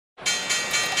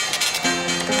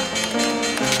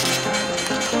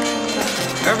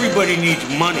Everybody needs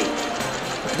money.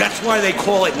 That's why they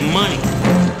call it money.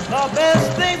 The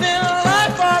best things in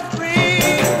life are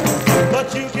free,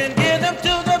 but you can give them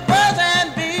to the birds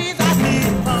and bees.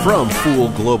 From Fool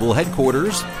Global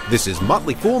Headquarters, this is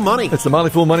Motley Fool Money. It's the Motley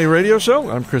Fool Money Radio Show.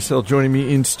 I'm Chris Hill. Joining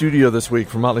me in studio this week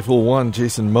from Motley Fool One,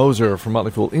 Jason Moser, from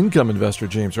Motley Fool Income Investor,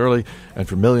 James Early, and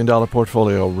from $1 Million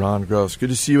Portfolio, Ron Gross. Good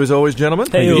to see you as always, gentlemen.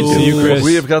 Hey, good to see you, Chris.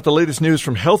 We have got the latest news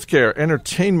from healthcare,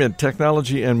 entertainment,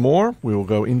 technology, and more. We will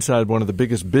go inside one of the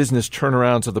biggest business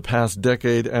turnarounds of the past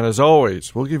decade, and as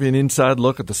always, we'll give you an inside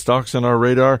look at the stocks on our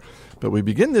radar. But we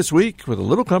begin this week with a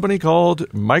little company called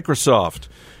Microsoft.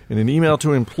 In an email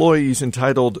to employees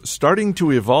entitled Starting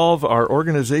to Evolve Our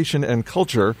Organization and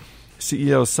Culture,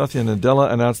 CEO Satya Nadella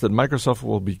announced that Microsoft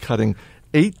will be cutting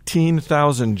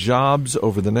 18,000 jobs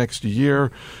over the next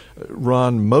year.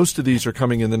 Ron, most of these are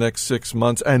coming in the next 6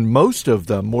 months, and most of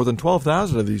them, more than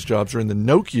 12,000 of these jobs, are in the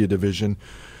Nokia division.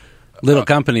 Little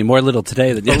company, more little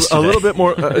today than yesterday. A little bit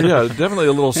more, yeah, definitely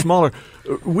a little smaller.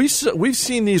 We've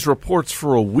seen these reports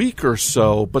for a week or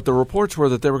so, but the reports were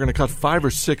that they were going to cut 5,000 or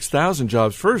 6,000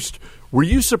 jobs. First, were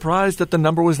you surprised that the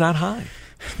number was that high?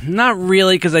 Not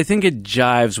really, because I think it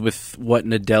jives with what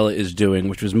Nadella is doing,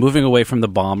 which was moving away from the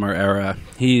Ballmer era.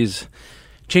 He's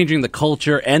changing the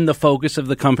culture and the focus of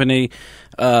the company,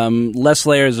 less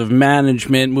layers of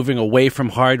management, moving away from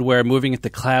hardware, moving into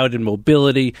cloud and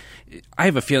mobility. I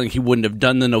have a feeling he wouldn't have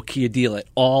done the Nokia deal at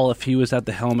all if he was at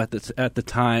the helm at the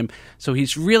time. So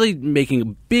he's really making a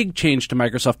big change to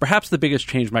Microsoft, perhaps the biggest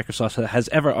change Microsoft has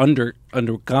ever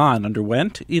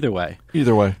underwent, either way.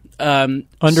 Either way.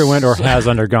 Underwent or has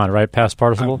undergone, right? Past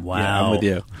participle? Wow. Yeah, I'm with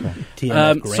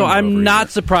you. So I'm not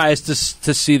surprised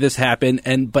to see this happen,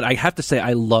 but I have to say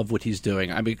I love what he's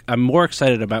doing. I'm more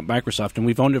excited about Microsoft, and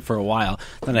we've owned it for a while,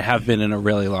 than I have been in a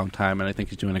really long time, and I think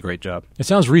he's doing a great job. It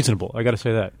sounds reasonable. I got to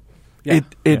say that. Yeah.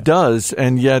 It does,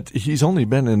 and yet he's only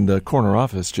been in the corner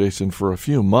office, Jason, for a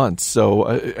few months. So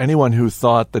anyone who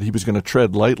thought that he was going to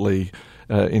tread lightly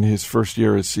in his first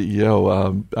year as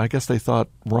CEO, I guess they thought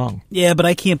wrong. Yeah, but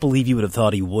I can't believe you would have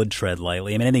thought he would tread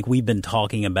lightly. I mean, I think we've been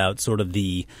talking about sort of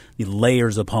the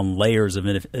layers upon layers of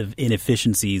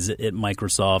inefficiencies at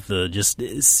Microsoft, the just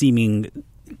seeming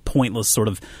pointless sort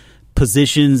of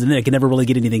positions, and they can never really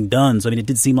get anything done. So, I mean, it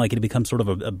did seem like it had become sort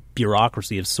of a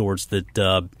bureaucracy of sorts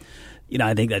that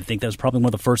I think that was probably one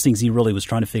of the first things he really was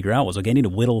trying to figure out was, okay, I need to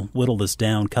whittle this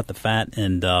down, cut the fat,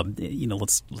 and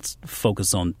let's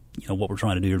focus on what we're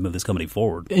trying to do here to move this company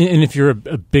forward. And if you're a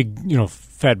big,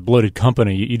 fat, bloated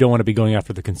company, you don't want to be going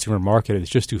after the consumer market. It's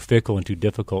just too fickle and too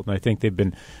difficult. And I think they've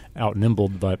been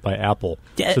out-nimbled by Apple.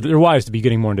 Yeah. So they're wise to be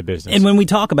getting more into business. And when we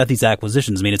talk about these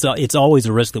acquisitions, I mean, it's always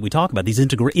a risk that we talk about. These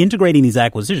integrating these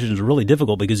acquisitions are really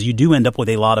difficult because you do end up with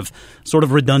a lot of sort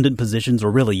of redundant positions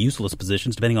or really useless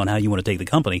positions, depending on how you want to take the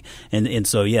company. And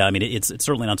so, yeah, I mean, it's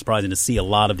certainly not surprising to see a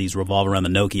lot of these revolve around the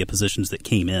Nokia positions that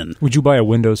came in. Would you buy a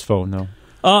Windows phone, though?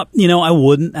 I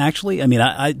wouldn't actually. I mean,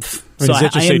 does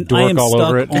that just say dork all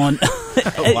over it?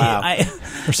 Oh, wow.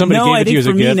 Or somebody gave it to you as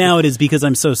a gift? No, I think for me now it is because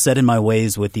I'm so set in my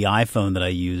ways with the iPhone that I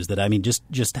use that, I mean,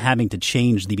 just having to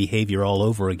change the behavior all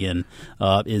over again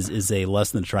is a less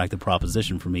than attractive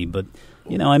proposition for me. But,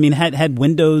 I mean, had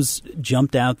Windows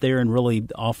jumped out there and really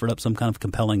offered up some kind of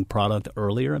compelling product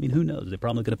earlier, I mean, who knows? They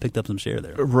probably could have picked up some share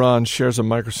there. Ron, shares of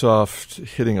Microsoft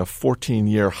hitting a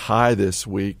 14-year high this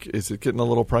week. Is it getting a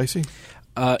little pricey?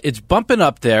 It's bumping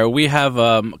up there. We have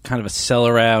kind of a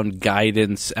sell-around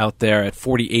guidance out there at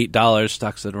 $48.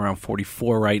 Stock's at around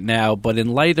 $44 right now. But in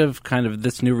light of kind of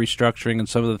this new restructuring and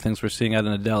some of the things we're seeing out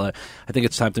of Nadella, I think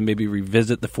it's time to maybe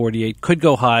revisit the 48. Could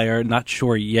go higher. Not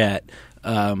sure yet.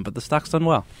 But the stock's done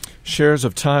well. Shares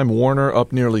of Time Warner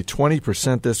up nearly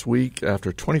 20% this week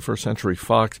after 21st Century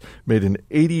Fox made an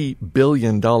 $80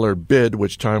 billion bid,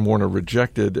 which Time Warner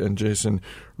rejected. And Jason,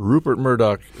 Rupert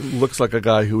Murdoch looks like a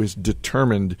guy who is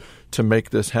determined to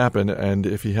make this happen. And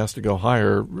if he has to go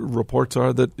higher, reports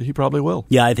are that he probably will.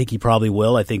 Yeah, I think he probably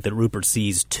will. I think that Rupert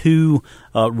sees two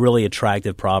really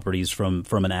attractive properties from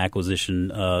an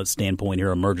acquisition standpoint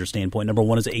here, a merger standpoint. Number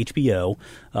one is HBO.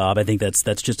 I think that's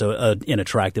just an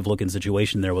attractive looking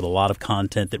situation there with a lot of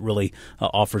content that really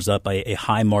offers up a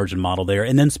high margin model there.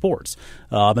 And then sports.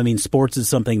 I mean, sports is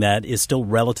something that is still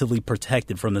relatively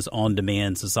protected from this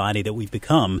on-demand society that we've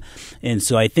become. And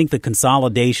so I think the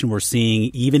consolidation we're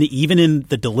seeing, even in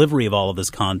the delivery of all of this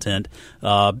content,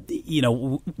 you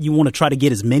want to try to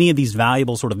get as many of these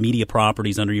valuable sort of media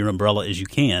properties under your umbrella as you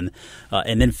can,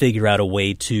 and then figure out a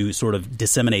way to sort of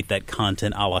disseminate that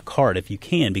content a la carte if you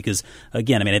can. Because,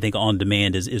 again, I mean, I think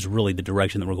on-demand is really the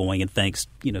direction that we're going, and thanks,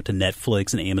 to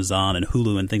Netflix and Amazon and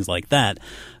Hulu and things like that.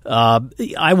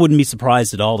 I wouldn't be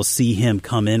surprised at all to see him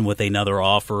come in with another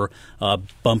offer,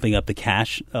 bumping up the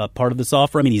cash part of this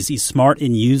offer. I mean, he's smart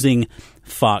in using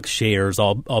Fox shares,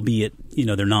 albeit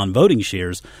they're non-voting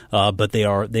shares, but they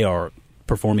are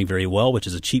performing very well, which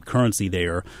is a cheap currency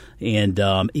there. And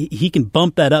he can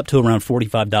bump that up to around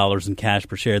 $45 in cash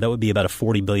per share. That would be about a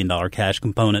 $40 billion cash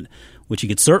component, which he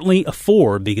could certainly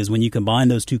afford, because when you combine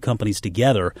those two companies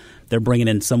together, they're bringing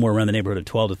in somewhere around the neighborhood of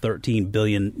 $12 to $13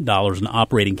 billion in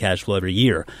operating cash flow every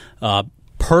year.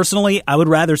 Personally, I would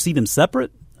rather see them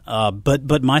separate.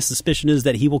 But my suspicion is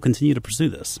that he will continue to pursue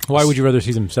this. Why would you rather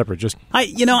see them separate? I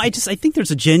think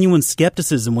there's a genuine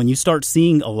skepticism when you start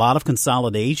seeing a lot of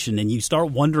consolidation, and you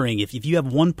start wondering if you have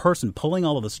one person pulling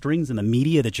all of the strings in the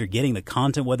media that you're getting, the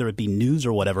content, whether it be news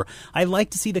or whatever. I like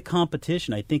to see the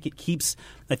competition. I think it keeps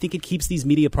these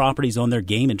media properties on their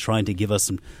game and trying to give us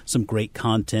some great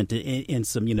content and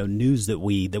some news that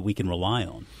we can rely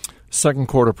on. Second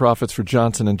quarter profits for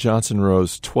Johnson & Johnson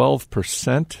rose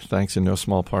 12%, thanks in no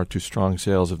small part to strong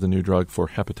sales of the new drug for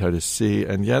hepatitis C.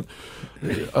 And yet,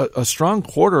 a strong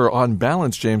quarter on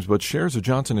balance, James, but shares of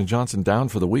Johnson & Johnson down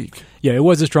for the week. Yeah, it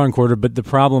was a strong quarter, but the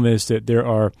problem is that there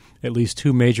are at least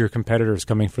two major competitors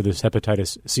coming for this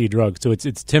hepatitis C drug. So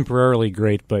it's temporarily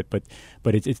great, but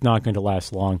it's not going to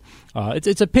last long.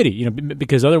 It's a pity,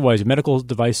 because otherwise medical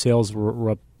device sales were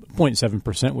up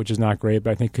 0.7%, which is not great,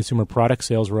 but I think consumer product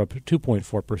sales were up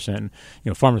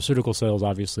 2.4%. Pharmaceutical sales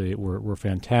obviously were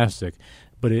fantastic,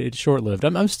 but it's short-lived.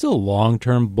 I'm still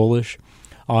long-term bullish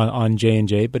on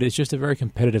J&J, but it's just a very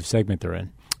competitive segment they're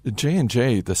in.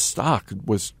 J&J, the stock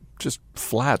was just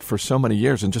flat for so many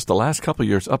years, and just the last couple of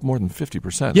years up more than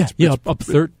 50%. Up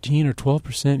 13 or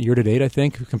 12% year to date, I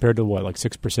think, compared to like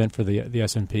 6% for the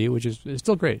S&P, which is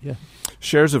still great. Yeah.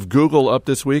 Shares of Google up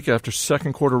this week after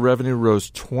second quarter revenue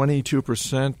rose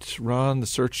 22%. Ron, the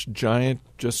search giant,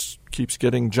 just keeps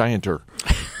getting gianter.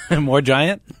 More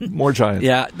giant? More giant.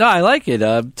 Yeah. No, I like it.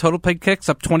 Total paid clicks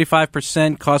up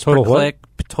 25%. Cost total per click. What?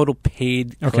 Total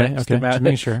paid clicks. Okay. Just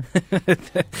make sure.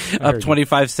 Up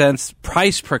 25 cents.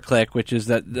 Price per click, which is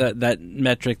that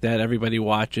metric that everybody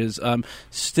watches,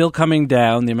 still coming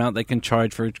down, the amount they can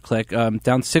charge for each click, down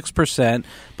 6%,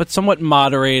 but somewhat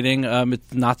moderating.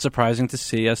 It's not surprising to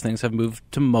see, as things have moved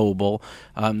to mobile,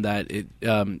 that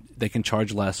they can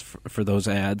charge less for those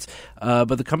ads.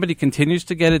 But the company continues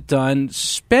to get it done,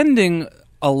 spending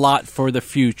a lot for the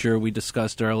future. We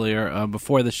discussed earlier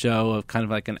before the show of kind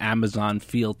of like an Amazon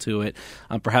feel to it.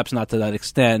 Perhaps not to that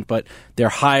extent, but they're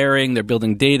hiring, they're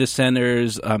building data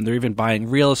centers, they're even buying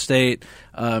real estate.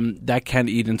 That can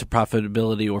eat into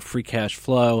profitability or free cash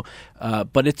flow,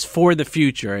 but it's for the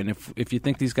future. And if you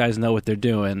think these guys know what they're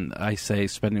doing, I say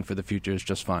spending for the future is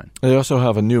just fine. They also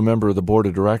have a new member of the board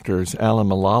of directors, Alan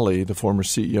Mulally, the former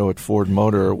CEO at Ford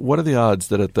Motor. What are the odds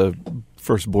that at the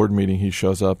first board meeting he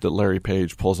shows up, that Larry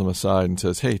Page pulls him aside and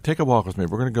says, "Hey, take a walk with me.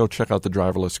 We're going to go check out the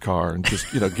driverless car," and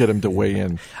just get him to weigh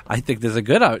in? I think there's a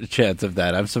good chance of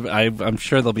that. I'm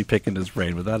sure they'll be picking his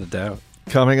brain without a doubt.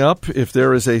 Coming up, if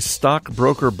there is a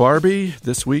stockbroker Barbie,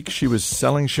 this week she was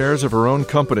selling shares of her own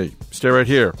company. Stay right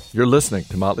here. You're listening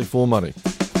to Motley Fool Money.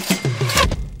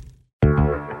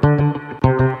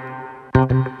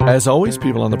 As always,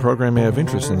 people on the program may have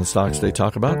interest in the stocks they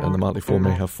talk about, and the Motley Fool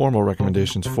may have formal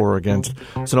recommendations for or against.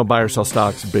 So don't buy or sell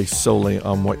stocks based solely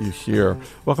on what you hear.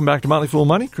 Welcome back to Motley Fool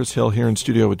Money. Chris Hill here in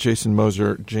studio with Jason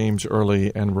Moser, James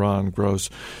Early, and Ron Gross.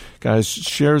 Guys,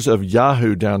 shares of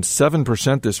Yahoo down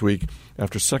 7% this week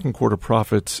after second quarter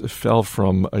profits fell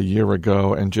from a year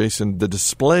ago. And Jason, the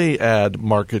display ad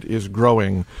market is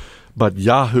growing, but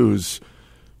Yahoo's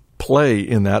play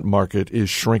in that market is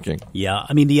shrinking. Yeah,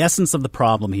 I mean, the essence of the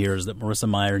problem here is that Marissa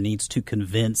Mayer needs to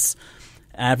convince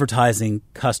advertising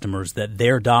customers that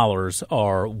their dollars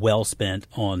are well spent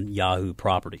on Yahoo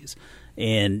properties.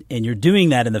 And you're doing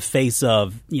that in the face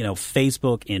of,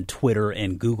 Facebook and Twitter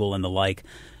and Google and the like,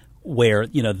 where,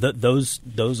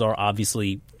 those are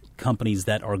obviously companies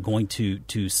that are going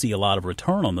to see a lot of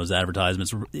return on those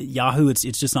advertisements. Yahoo, it's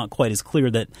just not quite as clear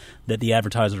that the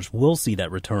advertisers will see that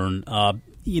return.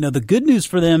 The good news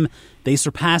for them, they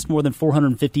surpassed more than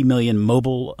 450 million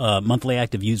mobile monthly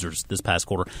active users this past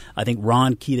quarter. I think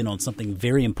Ron keyed in on something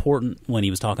very important when he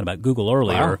was talking about Google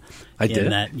earlier. Wow. I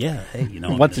did.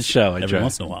 What's a show? Every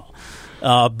once in a while.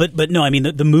 But no, I mean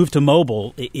the move to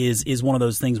mobile is one of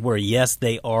those things where yes,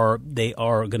 they are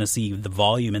going to see the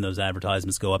volume in those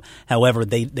advertisements go up. However,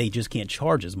 they just can't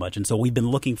charge as much, and so we've been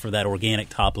looking for that organic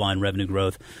top line revenue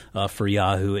growth for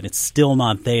Yahoo, and it's still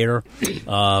not there.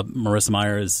 Marissa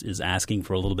Mayer is asking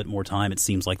for a little bit more time. It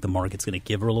seems like the market's going to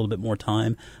give her a little bit more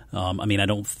time. I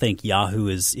don't think Yahoo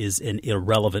is an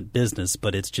irrelevant business,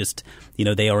 but it's just,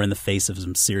 they are in the face of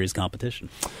some serious competition.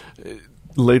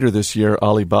 Later this year,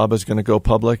 Alibaba is going to go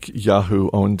public. Yahoo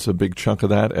owns a big chunk of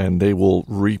that, and they will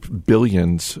reap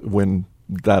billions when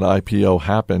that IPO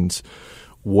happens.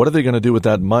 What are they going to do with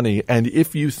that money? And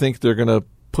if you think they're going to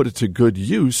put it to good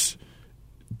use,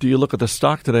 do you look at the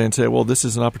stock today and say, well, this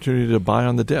is an opportunity to buy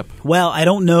on the dip? Well, I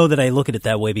don't know that I look at it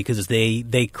that way because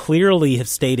they clearly have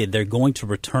stated they're going to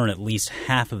return at least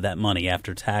half of that money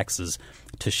after taxes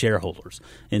to shareholders.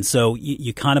 And so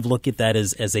you kind of look at that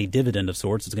as a dividend of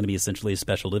sorts. It's going to be essentially a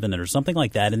special dividend or something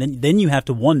like that. And then you have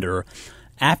to wonder,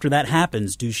 after that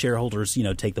happens, do shareholders,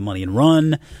 take the money and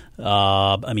run?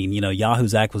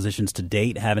 Yahoo's acquisitions to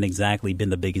date haven't exactly been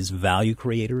the biggest value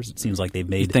creators. It seems like they've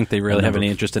made. You think they really have any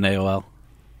interest in AOL?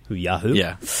 Who, Yahoo?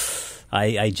 Yeah.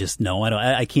 I just no.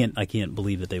 I can't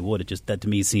believe that they would. It just that to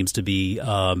me seems to be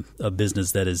a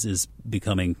business that is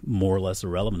becoming more or less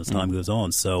irrelevant as time goes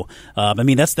on. So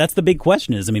that's the big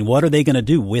question is what are they going to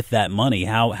do with that money?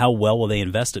 How well will they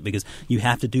invest it? Because you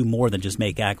have to do more than just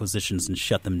make acquisitions and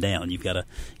shut them down. You've got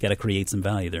to create some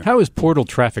value there. How is portal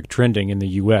traffic trending in the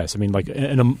U.S.? Like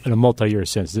in a multi-year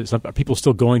sense, are people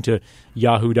still going to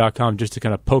Yahoo.com just to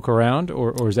kind of poke around,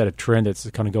 or is that a trend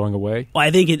that's kind of going away? Well,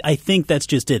 I think that's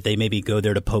just it. They maybe go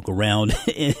there to poke around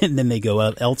and then they go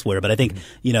out elsewhere. But I think,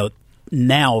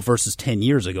 now versus 10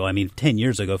 years ago, 10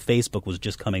 years ago, Facebook was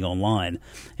just coming online.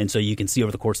 And so you can see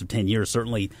over the course of 10 years,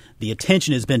 certainly the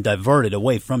attention has been diverted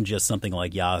away from just something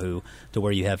like Yahoo to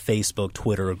where you have Facebook,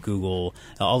 Twitter, Google,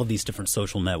 all of these different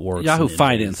social networks. Yahoo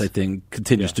Finance, I think,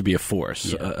 continues to be a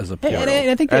force as a portal.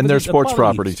 And their sports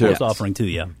property, too. Sports offering, too,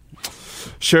 yeah.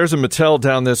 Shares of Mattel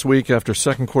down this week after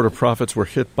second quarter profits were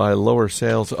hit by lower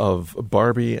sales of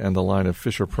Barbie and the line of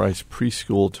Fisher-Price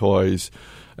preschool toys.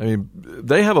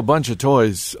 They have a bunch of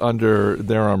toys under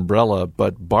their umbrella,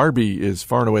 but Barbie is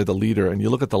far and away the leader. And you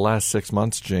look at the last 6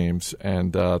 months, James,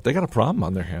 and they got a problem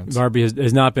on their hands. Barbie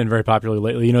has not been very popular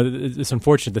lately. It's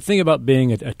unfortunate. The thing about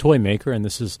being a toy maker, and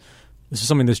this is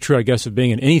something that's true, I guess, of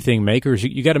being an anything maker, is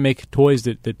you got to make toys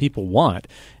that people want.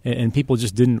 And people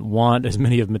just didn't want as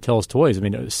many of Mattel's toys.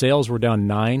 Sales were down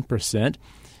 9%.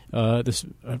 This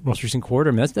most recent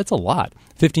quarter, that's a lot.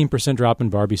 15% drop in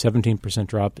Barbie, 17%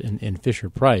 drop in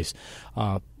Fisher-Price.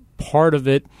 Part of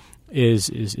it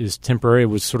is temporary. It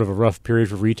was sort of a rough period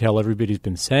for retail. Everybody's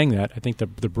been saying that. I think the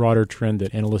broader trend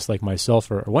that analysts like myself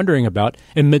are wondering about,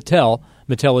 and Mattel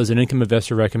is an income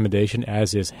investor recommendation,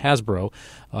 as is Hasbro.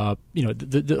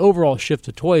 The overall shift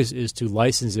to toys is to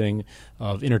licensing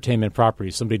of entertainment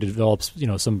properties. Somebody develops,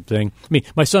 something.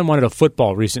 My son wanted a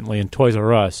football recently in Toys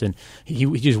R Us, and he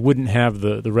just wouldn't have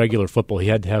the regular football. He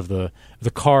had to have the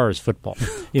Cars football.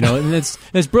 And it's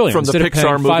brilliant. From Instead the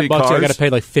Pixar of paying $5, movie Cars, I got to pay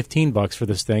like $15 for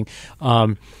this thing.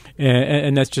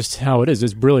 And that's just how it is.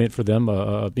 It's brilliant for them,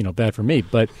 bad for me.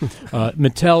 But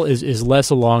Mattel is less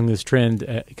along this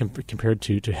trend compared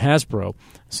to Hasbro.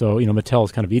 So, Mattel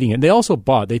is kind of eating it. And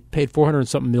they paid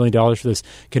 $400-something million for this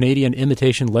Canadian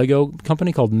imitation Lego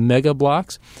company called Mega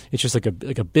Bloks. It's just like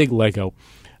a big Lego.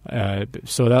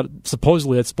 So that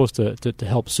supposedly that's supposed to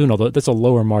help soon, although that's a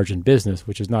lower margin business,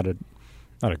 which is not a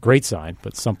great sign,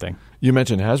 but something. You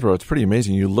mentioned Hasbro. It's pretty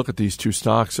amazing. You look at these two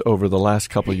stocks over the last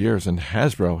couple of years, and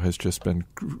Hasbro has just been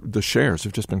 – the shares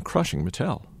have just been crushing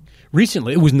Mattel.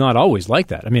 Recently, it was not always like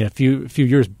that. A few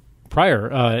years prior,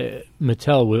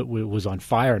 Mattel was on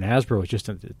fire, and Hasbro was just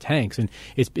in the tanks. And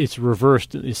it's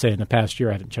reversed, say, in the past year.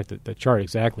 I haven't checked the chart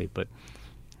exactly, but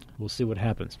we'll see what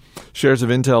happens. Shares of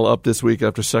Intel up this week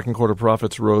after second quarter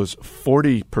profits rose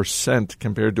 40%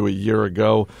 compared to a year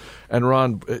ago. And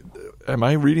Ron – am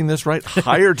I reading this right?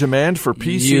 Higher demand for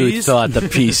PCs? You thought the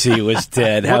PC was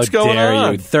dead. How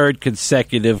dare you? Third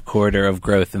consecutive quarter of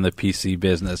growth in the PC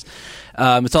business.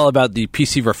 It's all about the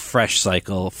PC refresh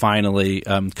cycle finally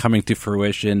coming to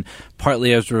fruition,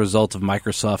 partly as a result of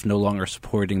Microsoft no longer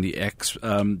supporting the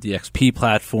XP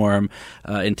platform.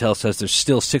 Intel says there's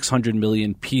still 600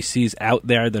 million PCs out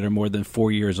there that are more than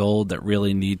 4 years old that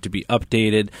really need to be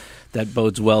updated. That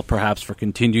bodes well perhaps for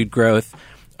continued growth.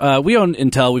 We own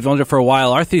Intel. We've owned it for a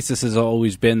while. Our thesis has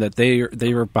always been that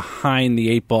they were behind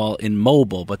the eight ball in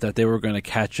mobile, but that they were going to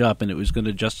catch up and it was going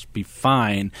to just be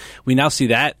fine. We now see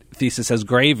that thesis as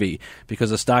gravy because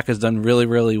the stock has done really,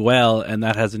 really well, and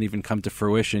that hasn't even come to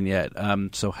fruition yet.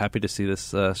 So happy to see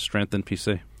this strength in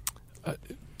PC.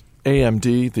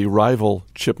 AMD, the rival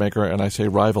chipmaker, and I say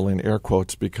rival in air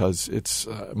quotes because its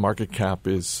market cap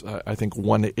is, I think,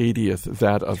 1/80th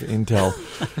that of Intel.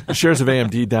 The shares of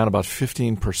AMD down about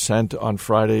 15% on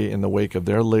Friday in the wake of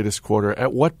their latest quarter.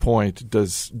 At what point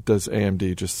does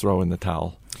AMD just throw in the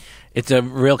towel? It's a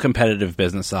real competitive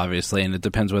business, obviously, and it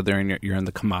depends whether you're in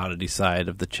the commodity side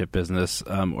of the chip business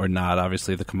or not.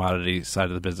 Obviously, the commodity side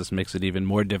of the business makes it even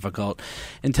more difficult.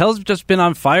 Intel's just been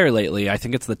on fire lately. I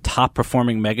think it's the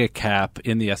top-performing mega cap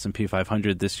in the S&P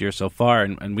 500 this year so far,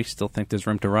 and we still think there's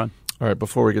room to run. All right,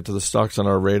 before we get to the stocks on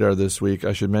our radar this week,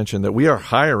 I should mention that we are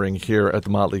hiring here at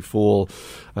the Motley Fool.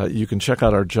 You can check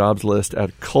out our jobs list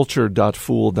at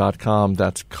culture.fool.com.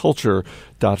 That's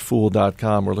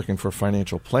culture.fool.com. We're looking for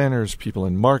financial planners, people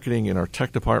in marketing, in our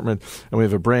tech department, and we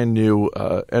have a brand new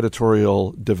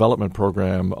editorial development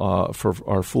program for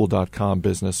our Fool.com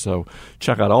business. So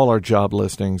check out all our job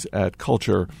listings at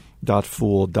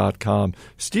culture.fool.com.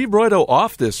 Steve Roydo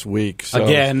off this week. So,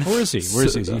 again. Where is he?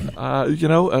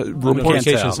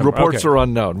 Reports are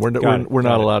unknown. We're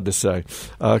not allowed to say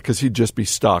because he'd just be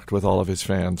stocked with all of his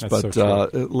fans. That's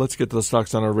Let's get to the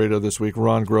stocks on our radar this week.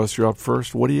 Ron Gross, you're up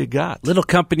first. What do you got? Little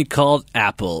company called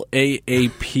Apple,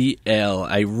 AAPL.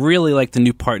 I really like the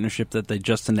new partnership that they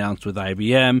just announced with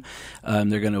IBM.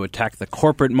 They're going to attack the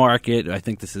corporate market. I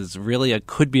think this is really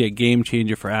could be a game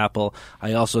changer for Apple.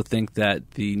 I also think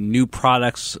that the new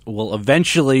products will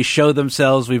eventually show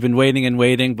themselves. We've been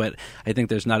waiting, but I think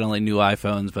there's not only new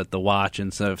iPhones, but the watch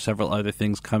and several other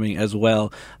things coming as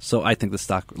well. So I think the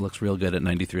stock looks real good at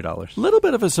 $93. A little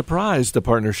bit of a surprise, the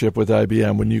partnership with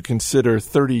IBM, when you consider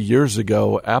 30 years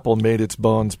ago, Apple made its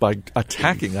bones by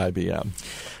attacking IBM.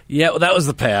 Yeah, well, that was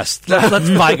the past. Let's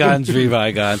bygones be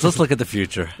bygones. Let's look at the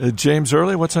future. James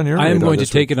Early, what's on your radar? I am going to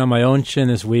take it on my own chin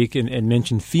this week and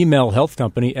mention female health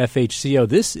company, FHCO.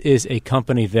 This is a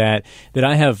company that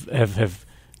I have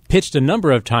pitched a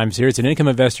number of times here. It's an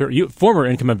former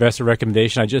income investor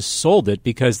recommendation. I just sold it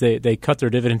because they cut their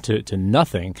dividend to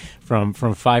nothing from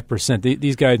 5%.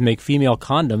 These guys make female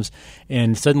condoms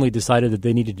and suddenly decided that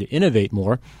they needed to innovate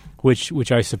more,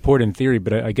 which I support in theory,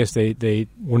 but I guess they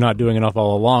were not doing enough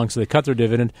all along, so they cut their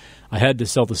dividend. I had to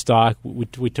sell the stock.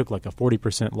 We took like a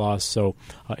 40% loss, so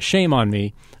shame on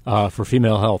me for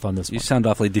female health on this one. You sound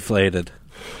awfully deflated.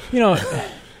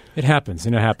 It happens.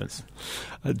 It happens.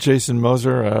 Jason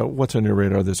Moser, what's on your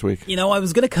radar this week? I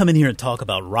was going to come in here and talk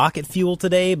about rocket fuel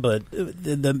today, but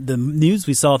the news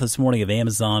we saw this morning of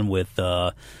Amazon with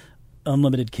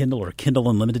Unlimited Kindle or Kindle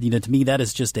Unlimited, to me that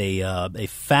is just a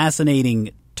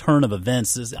fascinating turn of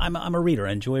events. I'm a reader.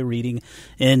 I enjoy reading,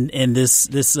 and this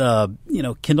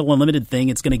Kindle Unlimited thing,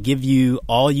 it's going to give you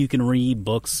all you can read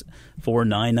books for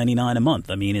 $9.99 a month.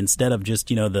 I mean, instead of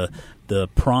just the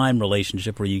Prime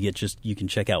relationship where you can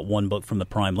check out one book from the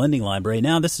Prime lending library.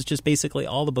 Now this is just basically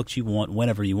all the books you want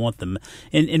whenever you want them.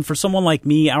 And for someone like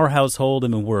me, our household, I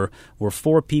mean, we're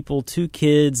 4 people, 2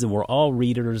 kids, and we're all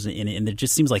readers. And it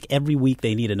just seems like every week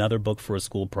they need another book for a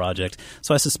school project.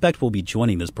 So I suspect we'll be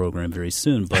joining this program very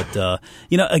soon. But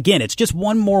again, it's just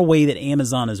one more way that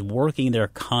Amazon is working their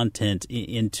content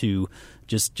into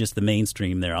just the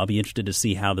mainstream there. I'll be interested to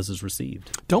see how this is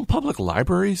received. Don't public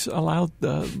libraries allow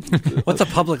what's a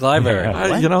public library?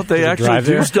 They actually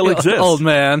do still exist. Old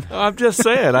man. I'm just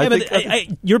saying.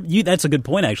 That's a good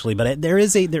point, actually. But there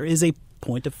is a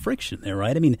point of friction there,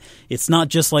 right? I mean, it's not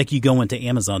just like you go into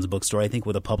Amazon's bookstore. I think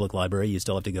with a public library, you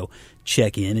still have to go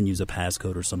check in and use a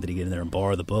passcode or something to get in there and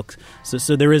borrow the book.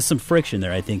 So there is some friction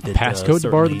there. I think that passcode to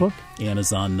borrow the book?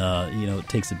 Amazon,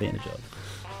 takes advantage of.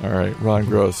 All right, Ron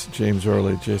Gross, James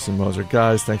Early, Jason Moser.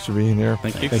 Guys, thanks for being here.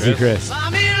 Thank you, Chris.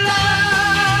 I'm in love.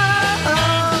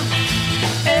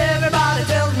 Everybody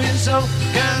tells me so.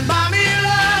 Can buy me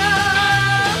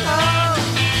love.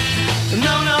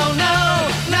 No.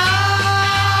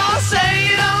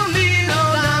 Say you don't need no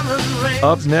diamond ring.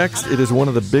 Up next, it is one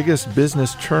of the biggest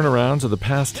business turnarounds of the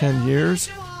past 10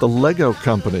 years, the Lego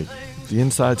Company. The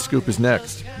inside scoop is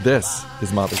next. This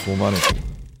is Motley Fool Money.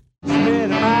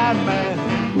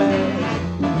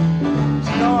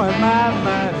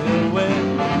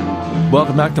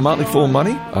 Welcome back to Motley Fool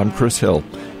Money. I'm Chris Hill.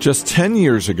 Just 10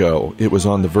 years ago, it was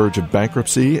on the verge of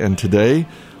bankruptcy, and today,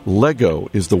 Lego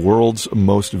is the world's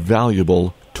most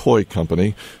valuable toy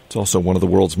company. It's also one of the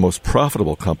world's most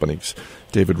profitable companies.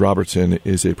 David Robertson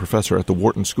is a professor at the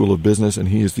Wharton School of Business, and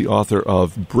he is the author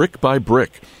of Brick by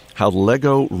Brick, How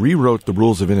Lego Rewrote the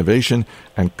Rules of Innovation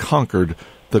and Conquered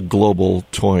the Global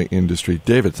Toy Industry.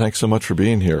 David, thanks so much for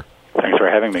being here. Thanks for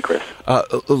having me, Chris.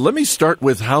 Let me start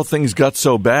with how things got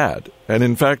so bad. And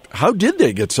in fact, how did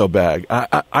they get so bad?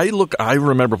 I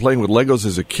remember playing with Legos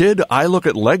as a kid. I look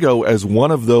at Lego as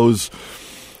one of those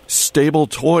stable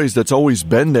toys that's always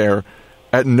been there.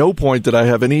 At no point did I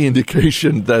have any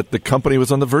indication that the company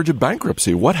was on the verge of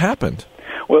bankruptcy. What happened?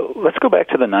 Well, let's go back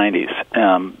to the 90s,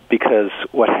 because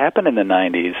what happened in the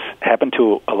 90s happened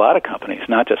to a lot of companies,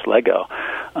 not just Lego.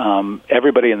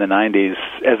 everybody in the 90s,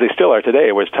 as they still are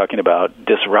today, was talking about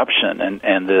disruption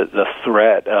and the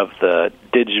threat of the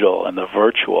digital and the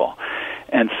virtual.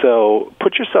 And so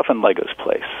put yourself in Lego's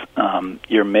place.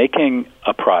 You're making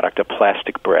a product, a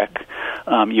plastic brick.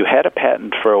 You had a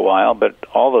patent for a while, but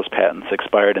all those patents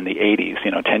expired in the 80s,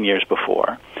 10 years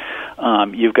before.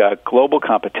 You've got global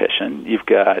competition. You've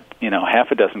got,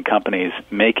 half a dozen companies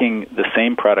making the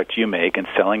same product you make and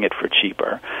selling it for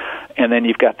cheaper. And then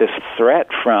you've got this threat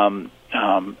from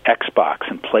Xbox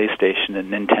and PlayStation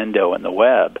and Nintendo and the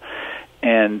web.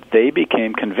 And they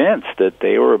became convinced that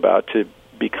they were about to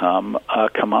become a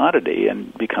commodity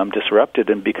and become disrupted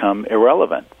and become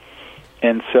irrelevant.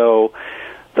 And so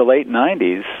the late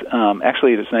 90s,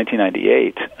 actually it was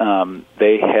 1998,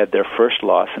 they had their first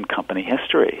loss in company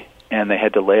history, and they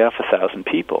had to lay off 1,000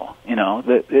 people.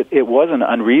 It wasn't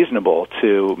unreasonable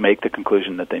to make the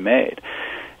conclusion that they made.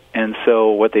 And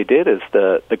so what they did is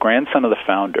the grandson of the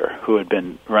founder, who had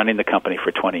been running the company for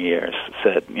 20 years,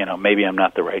 said, maybe I'm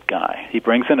not the right guy. He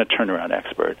brings in a turnaround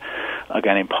expert, a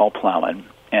guy named Paul Plowman,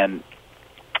 and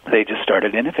they just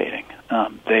started innovating.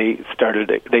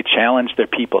 They challenged their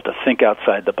people to think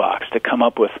outside the box, to come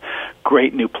up with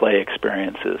great new play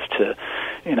experiences.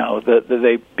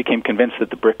 They became convinced that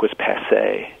the brick was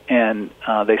passé, and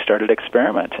they started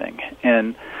experimenting.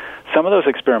 And some of those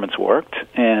experiments worked,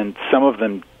 and some of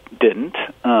them didn't.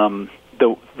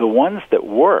 The ones that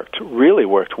really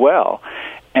worked well,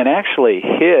 and actually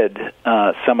hid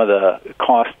some of the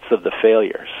costs of the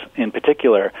failures. In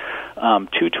particular,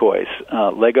 two toys,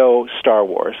 Lego Star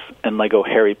Wars and Lego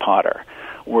Harry Potter,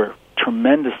 were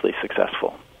tremendously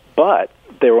successful. But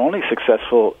they were only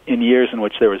successful in years in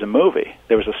which there was a movie.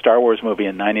 There was a Star Wars movie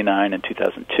in 1999 and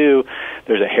 2002.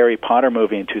 There's a Harry Potter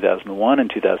movie in 2001 and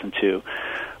 2002.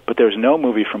 But there was no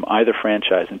movie from either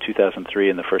franchise in 2003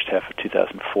 and the first half of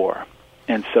 2004.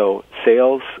 And so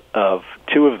sales of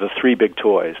two of the three big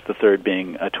toys, the third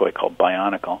being a toy called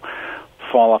Bionicle,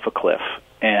 fall off a cliff,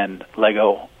 and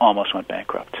Lego almost went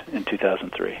bankrupt in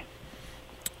 2003.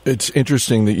 It's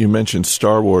interesting that you mentioned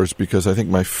Star Wars, because I think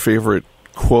my favorite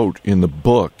quote in the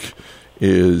book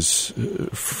is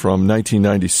from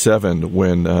 1997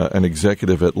 when an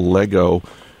executive at Lego,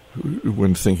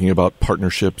 when thinking about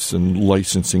partnerships and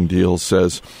licensing deals,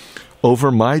 says,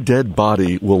 "Over my dead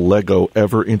body will Lego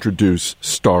ever introduce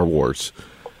Star Wars."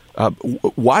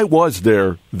 Why was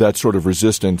there that sort of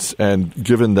resistance? And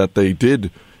given that they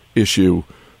did issue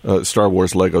Star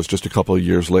Wars Legos just a couple of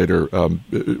years later,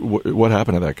 what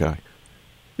happened to that guy?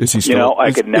 Is he still?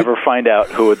 I could never find out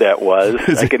who that was.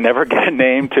 I could never get a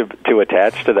name to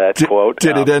attach to that quote.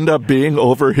 Did it end up being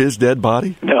over his dead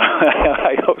body? No,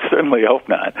 I certainly hope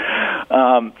not.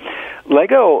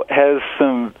 Lego has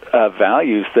some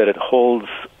values that it holds,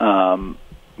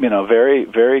 very,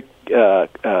 very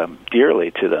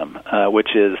dearly to them,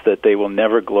 which is that they will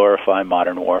never glorify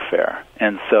modern warfare.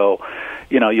 And so,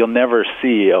 you'll never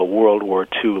see a World War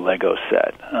II Lego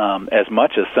set. As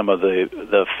much as some of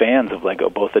the fans of Lego,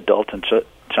 both adult and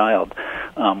child,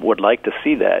 would like to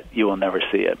see that, you will never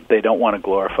see it. They don't want to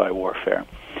glorify warfare.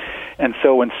 And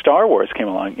so when Star Wars came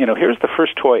along, here's the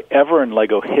first toy ever in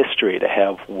Lego history to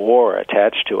have war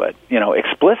attached to it,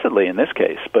 explicitly in this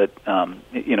case, but,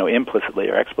 implicitly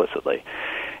or explicitly.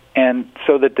 And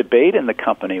so the debate in the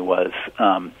company was,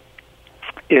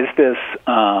 is this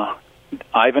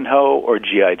Ivanhoe or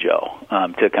G.I. Joe,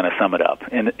 to kind of sum it up?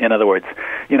 In other words,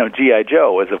 G.I.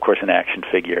 Joe was, of course, an action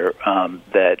figure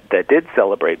that did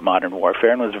celebrate modern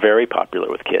warfare and was very popular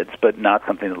with kids, but not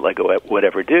something that Lego would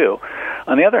ever do.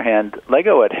 On the other hand,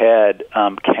 Lego had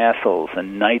castles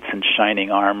and knights in shining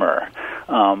armor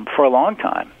for a long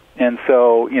time. And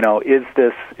so, is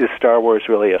Star Wars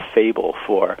really a fable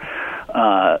for,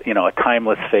 a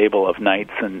timeless fable of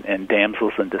knights and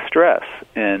damsels in distress?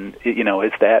 And,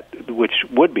 is that which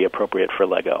would be appropriate for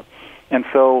Lego? And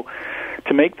so,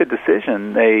 to make the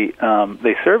decision, they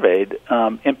surveyed,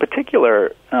 in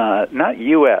particular, not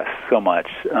U.S. so much.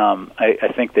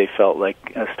 I think they felt like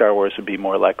Star Wars would be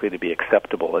more likely to be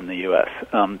acceptable in the U.S.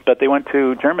 But they went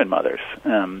to German mothers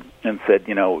and said,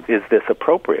 is this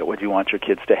appropriate? Would you want your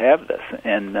kids to have this?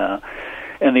 And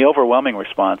the overwhelming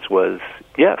response was,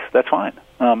 yes, that's fine.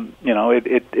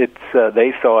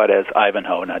 They saw it as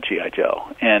Ivanhoe, not G.I.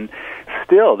 Joe. And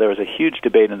still, there was a huge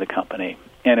debate in the company.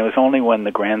 And it was only when the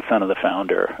grandson of the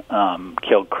founder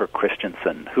killed Kirk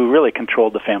Christensen, who really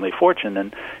controlled the family fortune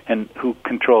and who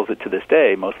controls it to this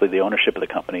day. Mostly the ownership of the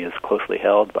company is closely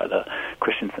held by the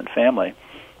Christensen family.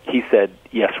 He said,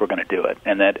 yes, we're going to do it.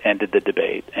 And that ended the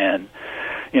debate. And,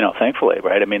 thankfully,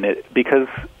 right? I mean, because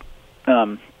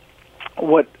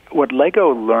what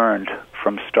Lego learned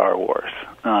from Star Wars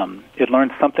it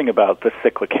learned something about the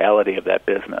cyclicality of that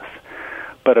business,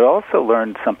 but it also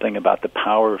learned something about the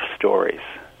power of stories,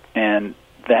 and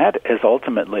that has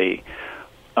ultimately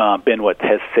been what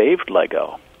has saved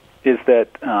Lego. Is that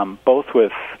both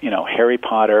with Harry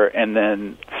Potter and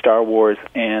then Star Wars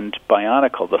and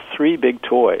Bionicle, the three big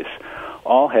toys,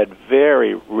 all had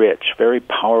very rich, very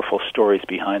powerful stories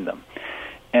behind them.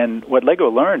 And what Lego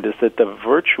learned is that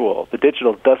the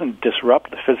digital doesn't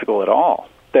disrupt the physical at all.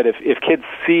 That if kids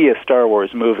see a Star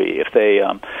Wars movie, if they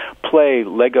play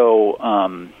Lego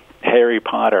Harry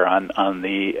Potter on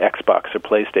the Xbox or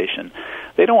PlayStation,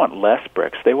 they don't want less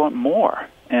bricks, they want more.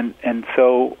 And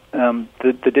so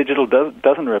the digital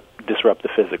doesn't disrupt the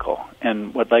physical.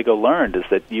 And what Lego learned is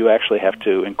that you actually have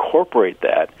to incorporate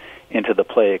that into the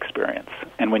play experience.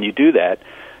 And when you do that,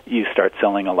 you start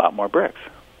selling a lot more bricks.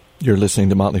 You're listening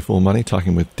to Motley Fool Money,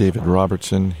 talking with David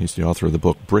Robertson. He's the author of the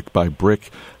book Brick by Brick,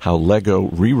 How Lego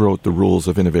Rewrote the Rules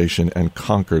of Innovation and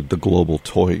Conquered the Global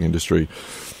Toy Industry.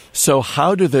 So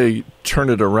how do they turn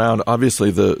it around? Obviously,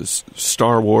 the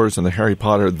Star Wars and the Harry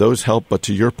Potter, those help, but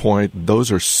to your point, those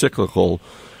are cyclical.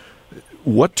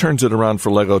 What turns it around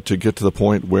for Lego to get to the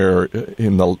point where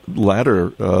in the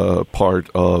latter part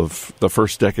of the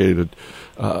first decade,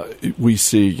 we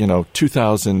see,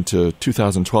 2000 to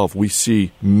 2012, we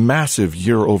see massive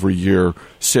year-over-year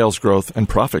sales growth and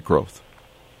profit growth?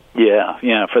 Yeah.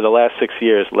 For the last 6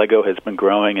 years, Lego has been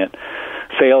growing at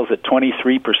sales at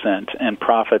 23% and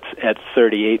profits at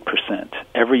 38%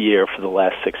 every year for the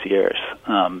last 6 years.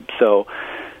 So,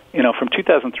 from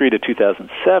 2003 to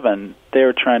 2007, they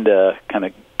were trying to kind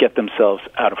of get themselves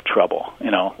out of trouble.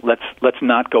 Let's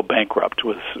not go bankrupt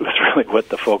was really what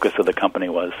the focus of the company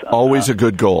was. Always a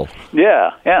good goal.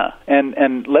 Yeah.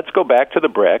 And let's go back to the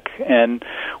brick. And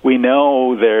we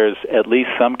know there's at least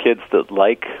some kids that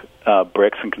like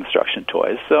bricks and construction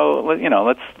toys. So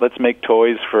let's make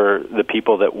toys for the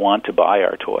people that want to buy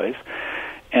our toys.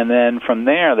 And then from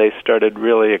there, they started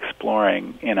really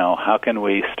exploring, how can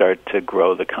we start to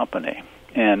grow the company?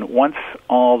 And once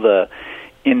all the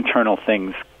internal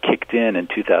things kicked in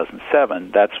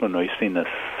 2007, that's when we've seen this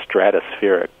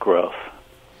stratospheric growth.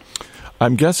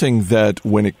 I'm guessing that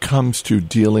when it comes to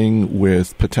dealing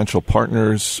with potential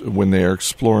partners, when they are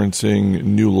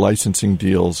experiencing new licensing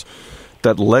deals,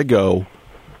 that Lego,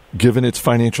 given its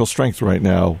financial strength right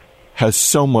now, has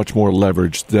so much more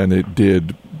leverage than it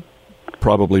did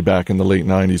probably back in the late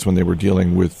 90s when they were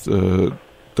dealing with the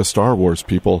Star Wars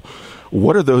people.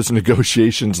 What are those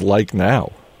negotiations like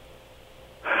now?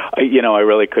 I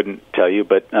really couldn't tell you,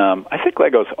 but I think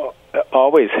Lego's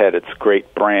always had its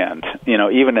great brand.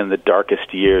 Even in the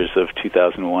darkest years of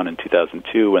 2001 and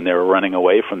 2002 when they were running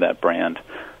away from that brand,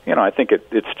 I think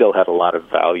it still had a lot of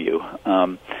value.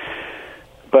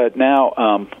 But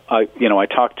now, I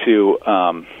talked to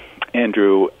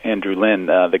Andrew Lin,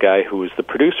 the guy who was the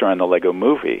producer on the Lego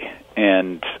movie,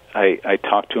 and I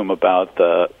talked to him about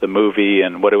the movie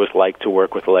and what it was like to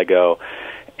work with Lego.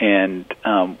 And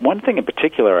one thing in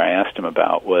particular I asked him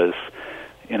about was,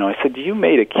 I said, you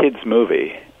made a kids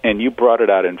we and you brought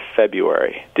it out in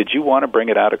February. Did you want to bring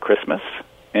it out at Christmas?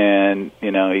 And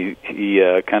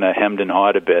he kind of hemmed and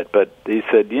hawed a bit, but he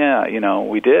said, yeah,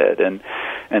 we did, and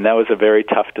that was a very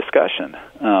tough discussion.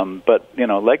 But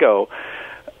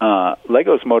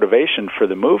Lego's motivation for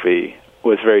the movie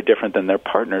was very different than their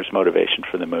partner's motivation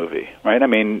for the movie, right? I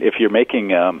mean, if you're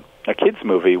making a kids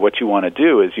movie, what you want to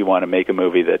do is you want to make a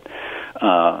movie that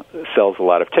sells a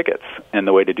lot of tickets, and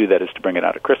the way to do that is to bring it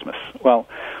out at Christmas. Well,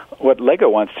 what Lego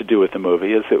wants to do with the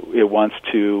movie is it wants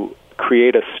to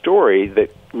create a story that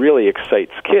really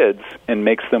excites kids and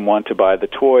makes them want to buy the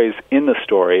toys in the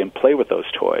story and play with those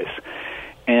toys.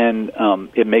 And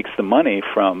it makes the money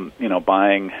from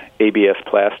buying ABS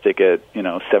plastic at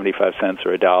 75 cents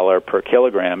or $1 per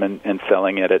kilogram and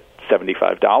selling it at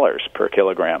 $75 per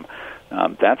kilogram.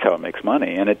 That's how it makes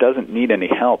money, and it doesn't need any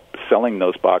help selling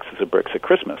those boxes of bricks at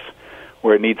Christmas.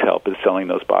 Where it needs help is selling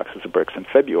those boxes of bricks in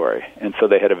February. And so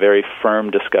they had a very firm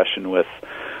discussion with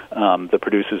the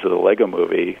producers of the Lego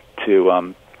movie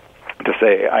to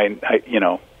say,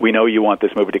 we know you want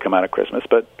this movie to come out at Christmas,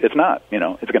 but it's not.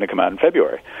 It's going to come out in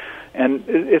February. And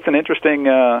it's an interesting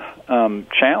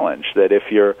challenge that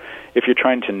if you're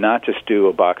trying to not just do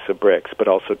a box of bricks, but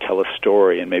also tell a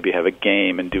story and maybe have a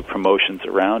game and do promotions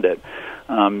around it,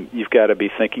 you've got to be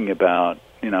thinking about,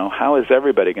 how is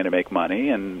everybody going to make money,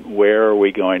 and where are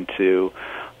we going to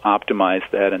optimize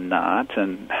that and not,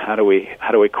 and how do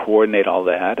we coordinate all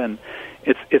that? And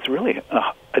it's really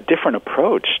a different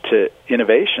approach to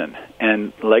innovation,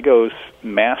 and Lego's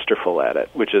masterful at it,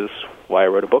 which is why I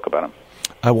wrote a book about them.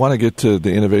 I want to get to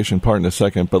the innovation part in a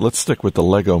second, but let's stick with the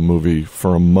Lego movie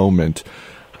for a moment.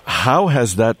 How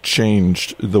has that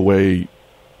changed the way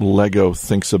Lego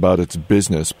thinks about its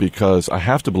business? Because I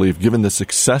have to believe, given the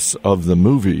success of the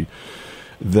movie,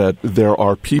 that there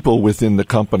are people within the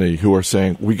company who are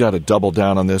saying, we got to double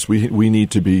down on this. We need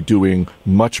to be doing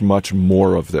much, much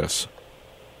more of this.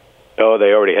 Oh,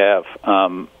 they already have.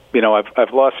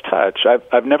 I've lost touch.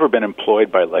 I've never been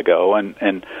employed by Lego,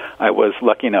 and I was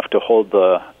lucky enough to hold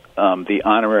the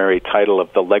honorary title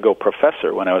of the Lego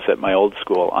Professor when I was at my old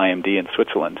school, IMD in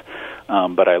Switzerland.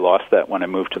 But I lost that when I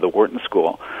moved to the Wharton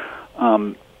School.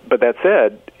 But that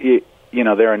said,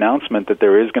 their announcement that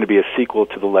there is going to be a sequel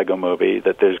to the Lego movie,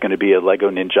 that there's going to be a Lego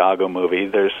Ninjago movie,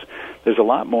 there's a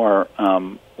lot more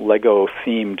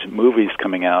Lego-themed movies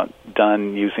coming out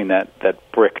done using that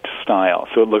bricked style.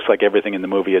 So it looks like everything in the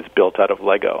movie is built out of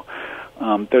Lego.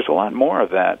 There's a lot more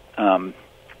of that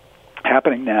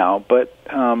happening now. But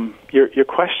your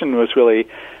question was really,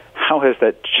 how has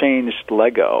that changed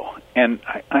Lego? And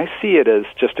I see it as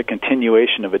just a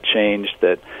continuation of a change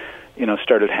that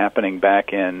started happening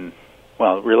back in,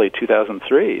 really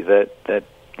 2003, that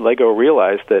Lego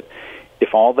realized that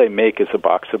if all they make is a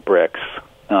box of bricks,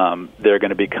 they're going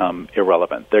to become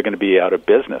irrelevant. They're going to be out of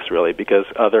business, really, because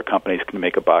other companies can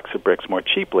make a box of bricks more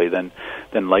cheaply than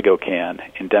Lego can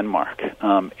in Denmark.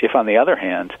 If, on the other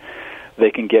hand,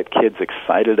 they can get kids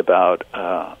excited about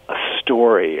a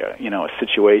story, a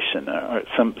situation, or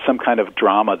some kind of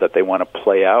drama that they want to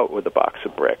play out with a box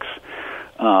of bricks,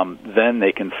 then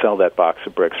they can sell that box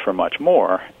of bricks for much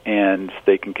more, and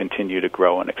they can continue to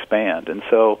grow and expand. And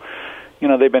so,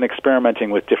 they've been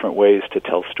experimenting with different ways to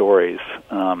tell stories.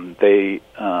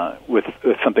 With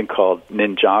something called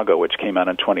Ninjago, which came out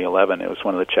in 2011. It was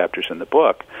one of the chapters in the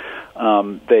book.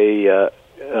 They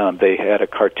had a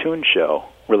cartoon show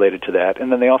related to that,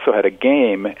 and then they also had a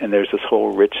game, and there's this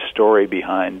whole rich story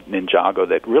behind Ninjago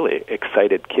that really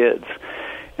excited kids.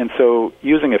 And so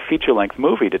using a feature-length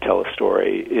movie to tell a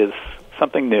story is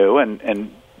something new, and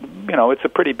it's a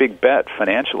pretty big bet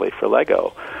financially for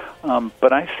Lego.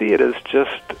 But I see it as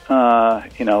just,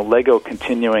 Lego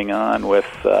continuing on with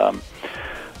a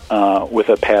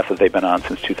path that they've been on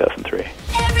since 2003.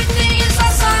 Everything is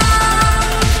awesome.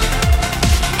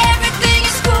 Everything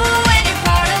is cool when you're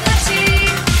part of the team.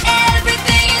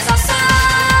 Everything is awesome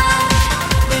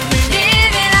when we're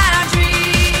living our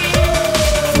dreams.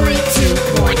 3,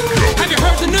 2, 1, go. Have you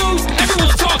heard the news?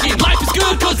 Everyone's talking. Life is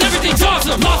good because everything's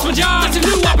awesome. Lost my job, it's a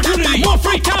new opportunity. More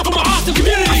free time for my awesome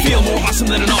community. I feel more awesome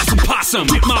than an awesome possum.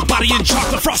 Dip my body in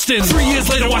chocolate frosting. 3 years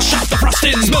later, I shot the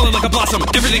frosting. Smelling like a blossom.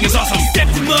 Everything is awesome.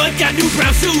 Stepped in mud, got new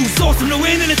brown shoes. Awesome to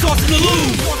win and it's awesome to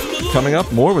lose. Coming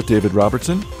up, more with David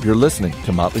Robertson. You're listening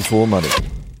to Motley Fool Money.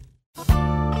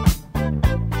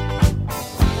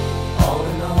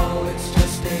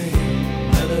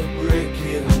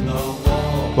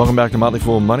 Welcome back to Motley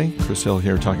Fool Money. Chris Hill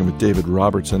here talking with David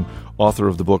Robertson, author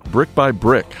of the book Brick by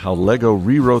Brick, How Lego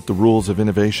Rewrote the Rules of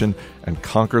Innovation and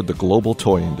Conquered the Global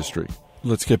Toy Industry.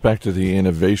 Let's get back to the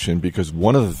innovation, because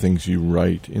one of the things you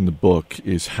write in the book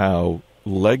is how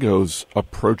Lego's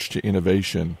approach to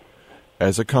innovation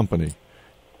as a company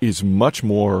is much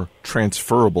more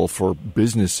transferable for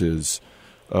businesses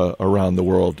around the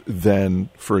world than,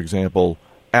 for example,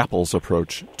 Apple's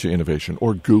approach to innovation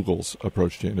or Google's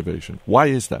approach to innovation. Why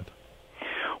is that?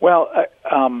 Well,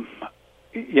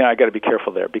 I got to be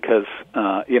careful there because,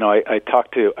 I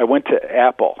went to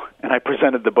Apple and I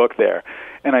presented the book there,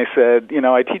 and I said,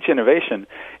 I teach innovation,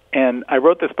 and I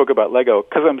wrote this book about Lego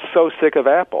because I'm so sick of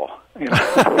Apple.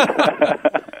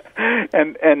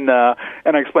 And I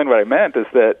explained what I meant is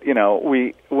that,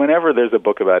 whenever there's a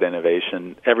book about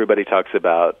innovation, everybody talks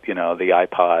about, the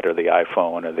iPod or the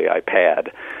iPhone or the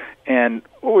iPad. And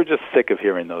we're just sick of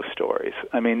hearing those stories.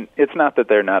 I mean, it's not that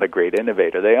they're not a great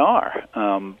innovator. They are.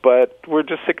 But we're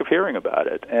just sick of hearing about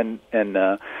it. And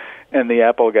the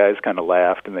Apple guys kind of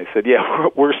laughed, and they said, yeah,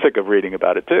 we're sick of reading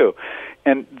about it too.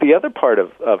 And the other part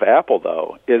of Apple,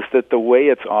 though, is that the way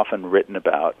it's often written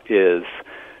about is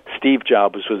Steve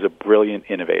Jobs was a brilliant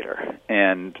innovator,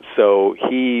 and so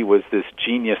he was this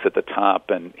genius at the top,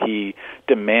 and he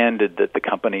demanded that the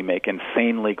company make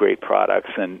insanely great products,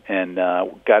 and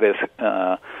got his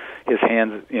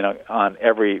hands, on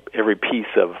every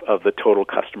piece of the total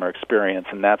customer experience,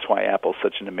 and that's why Apple's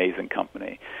such an amazing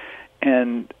company.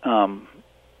 And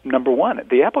number one,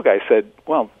 the Apple guy said,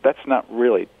 well, that's not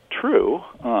really true.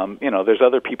 There's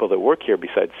other people that work here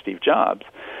besides Steve Jobs.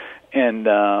 And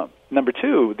number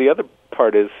two, the other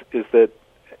part is that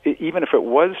even if it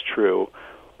was true,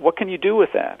 what can you do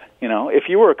with that? If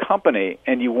you were a company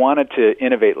and you wanted to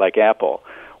innovate like Apple,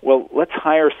 well, let's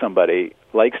hire somebody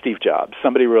like Steve Jobs,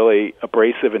 somebody really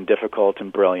abrasive and difficult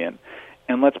and brilliant,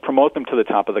 and let's promote them to the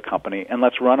top of the company, and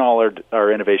let's run all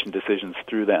our innovation decisions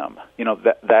through them.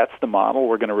 That's the model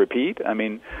we're going to repeat. I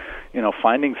mean,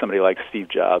 finding somebody like Steve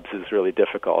Jobs is really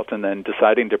difficult, and then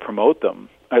deciding to promote them.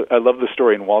 I love the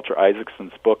story in Walter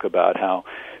Isaacson's book about how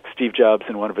Steve Jobs,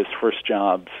 in one of his first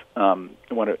jobs,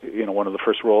 one of the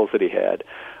first roles that he had,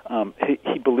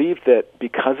 he believed that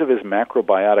because of his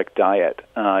macrobiotic diet,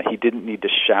 he didn't need to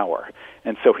shower,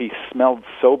 and so he smelled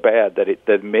so bad that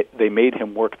they made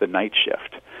him work the night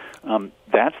shift.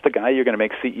 That's the guy you're going to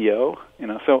make CEO.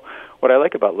 So what I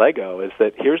like about Lego is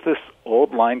that here's this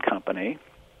old line company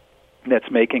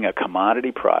that's making a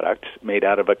commodity product made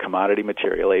out of a commodity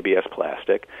material, ABS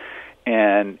plastic,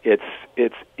 and it's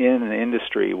in an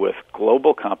industry with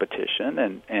global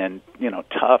competition and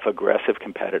tough, aggressive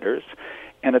competitors,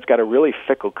 and it's got a really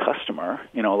fickle customer,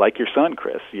 like your son,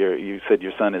 Chris. You said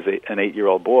your son is an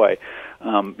 8-year-old boy.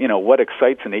 What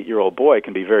excites an 8-year-old boy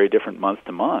can be very different month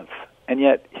to month, and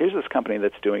yet here's this company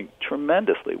that's doing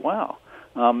tremendously well,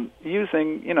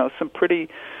 using some pretty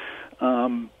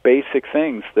basic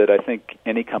things that I think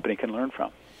any company can learn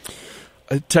from.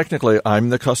 Technically, I'm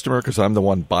the customer because I'm the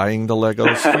one buying the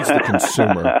Legos. He's the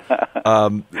consumer.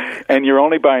 And you're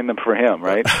only buying them for him,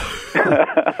 right?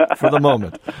 For the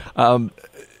moment.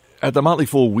 At the Motley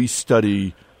Fool, we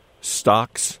study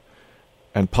stocks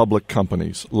and public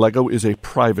companies. Lego is a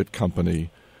private company,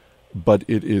 but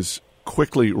it is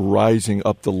quickly rising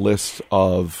up the list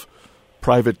of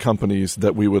private companies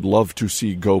that we would love to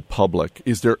see go public.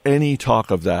 Is there any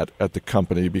talk of that at the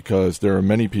company? Because there are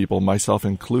many people, myself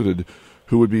included,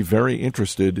 who would be very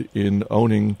interested in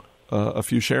owning a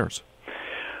few shares.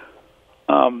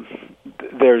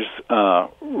 There's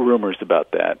rumors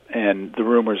about that, and the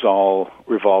rumors all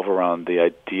revolve around the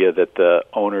idea that the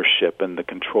ownership and the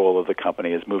control of the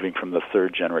company is moving from the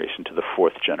third generation to the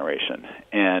fourth generation.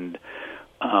 And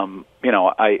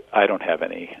I don't have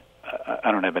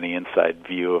any inside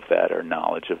view of that or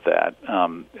knowledge of that,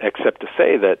 except to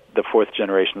say that the fourth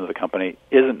generation of the company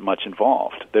isn't much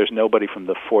involved. There's nobody from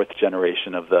the fourth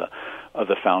generation of the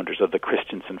founders of the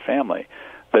Christensen family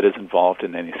that is involved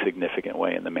in any significant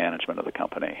way in the management of the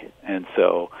company. And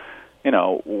so,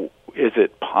 is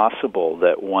it possible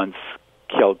that once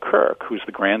Kjell Kirk, who's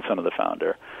the grandson of the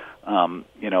founder,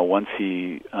 once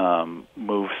he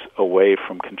moves away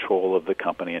from control of the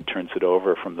company and turns it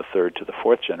over from the third to the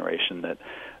fourth generation, that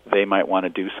they might want to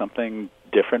do something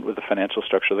different with the financial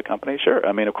structure of the company? Sure.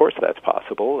 I mean, of course that's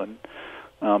possible,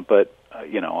 but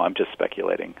I'm just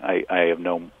speculating. I have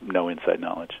no inside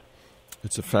knowledge.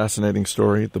 It's a fascinating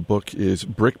story. The book is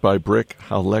Brick by Brick,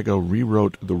 How Lego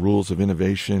Rewrote the Rules of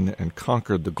Innovation and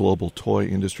Conquered the Global Toy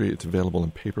Industry. It's available in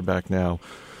paperback now.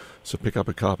 So pick up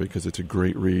a copy because it's a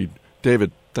great read.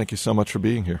 David, thank you so much for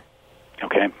being here.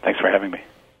 Okay, thanks for having me.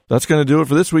 That's going to do it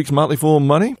for this week's Motley Fool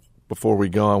Money. Before we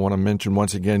go, I want to mention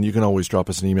once again, you can always drop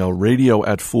us an email.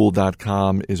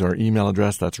 radio@fool.com is our email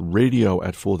address. That's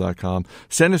radio@fool.com.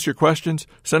 Send us your questions.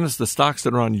 Send us the stocks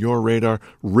that are on your radar.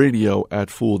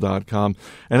 radio@fool.com.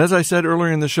 And as I said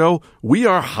earlier in the show, we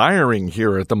are hiring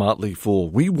here at the Motley Fool.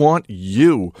 We want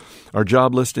you. Our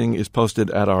job listing is posted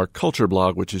at our culture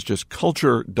blog, which is just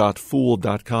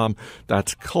culture.fool.com.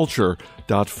 That's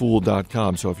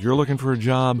culture.fool.com. So if you're looking for a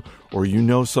job or you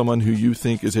know someone who you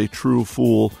think is a true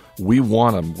fool, we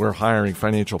want them. We're hiring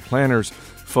financial planners,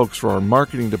 folks for our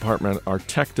marketing department, our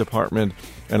tech department,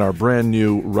 and our brand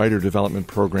new writer development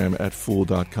program at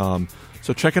fool.com.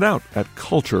 So check it out at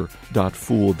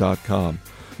culture.fool.com.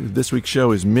 This week's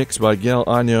show is mixed by Gail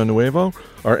Año Nuevo.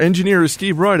 Our engineer is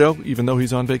Steve Roydo, even though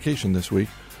he's on vacation this week.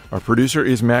 Our producer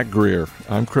is Matt Greer.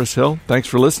 I'm Chris Hill. Thanks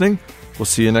for listening. We'll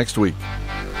see you next week.